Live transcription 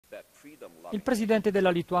Il presidente della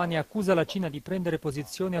Lituania accusa la Cina di prendere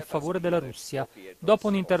posizione a favore della Russia. Dopo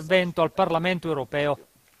un intervento al Parlamento europeo,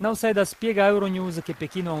 Nauseda spiega a Euronews che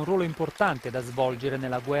Pechino ha un ruolo importante da svolgere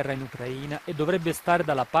nella guerra in Ucraina e dovrebbe stare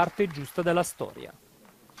dalla parte giusta della storia.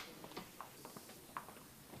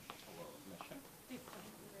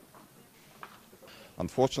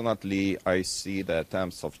 Unfortunately, I see the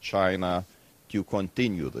attempts of China to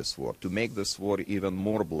continue this war, to make this war even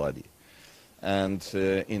more bloody. And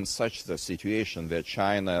in such a situation where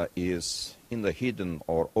China is in the hidden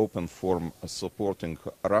or open form supporting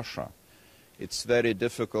Russia, it's very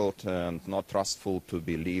difficult and not trustful to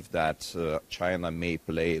believe that China may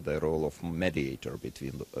play the role of mediator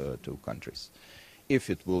between the two countries. If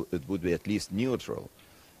it would be at least neutral,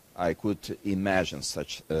 I could imagine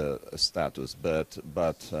such a status,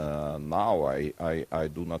 but now I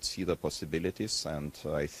do not see the possibilities, and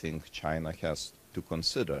I think China has to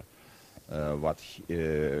consider what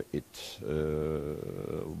it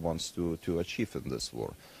wants to achieve in this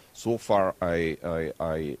war. So far, I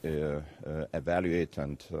evaluate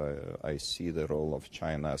and I see the role of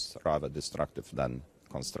China as rather destructive than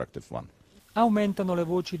constructive one. Aumentano le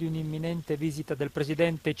voci di un'imminente visita del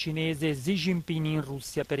presidente cinese Xi Jinping in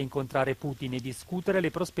Russia per incontrare Putin e discutere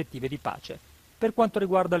le prospettive di pace. Per quanto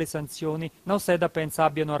riguarda le sanzioni, Nauseda pensa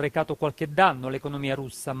abbiano arrecato qualche danno all'economia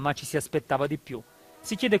russa, ma ci si aspettava di più.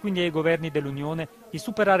 Si chiede quindi ai governi dell'Unione di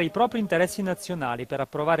superare i propri interessi nazionali per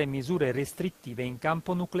approvare misure restrittive in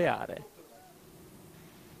campo nucleare.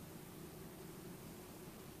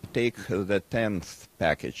 Take the 10th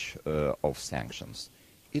package of sanctions.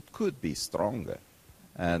 It could be stronger,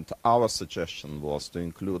 and our suggestion was to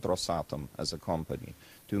include Rosatom as a company,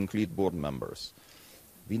 to include board members.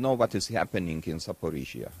 We know what is happening in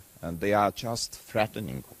Zaporizhia, and they are just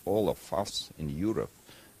threatening all of us in Europe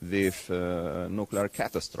with nuclear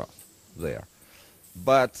catastrophe there.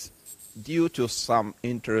 But due to some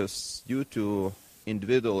interests, due to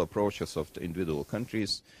individual approaches of the individual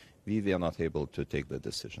countries, we were not able to take the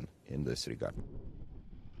decision in this regard.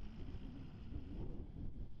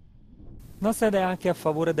 Nauseda è anche a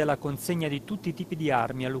favore della consegna di tutti i tipi di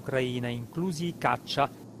armi all'Ucraina, inclusi i caccia.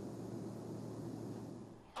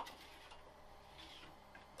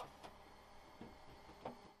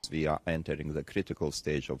 We are entering the critical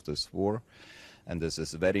stage of this war, and this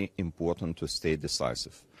is very important to stay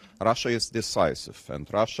decisive. Russia is decisive, and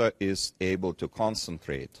Russia is able to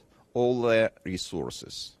concentrate all their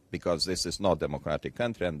resources, because this is not a democratic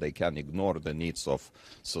country and they can ignore the needs of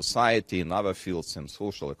society in other fields, in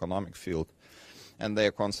social, economic field. And they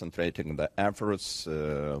are concentrating the efforts,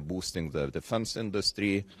 boosting the defense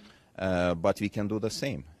industry, but we can do the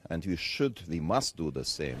same, and we must do the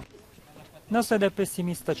same. Nauseda è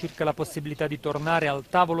pessimista circa la possibilità di tornare al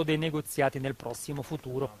tavolo dei negoziati nel prossimo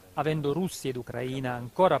futuro, avendo Russia ed Ucraina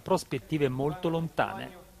ancora prospettive molto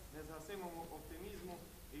lontane.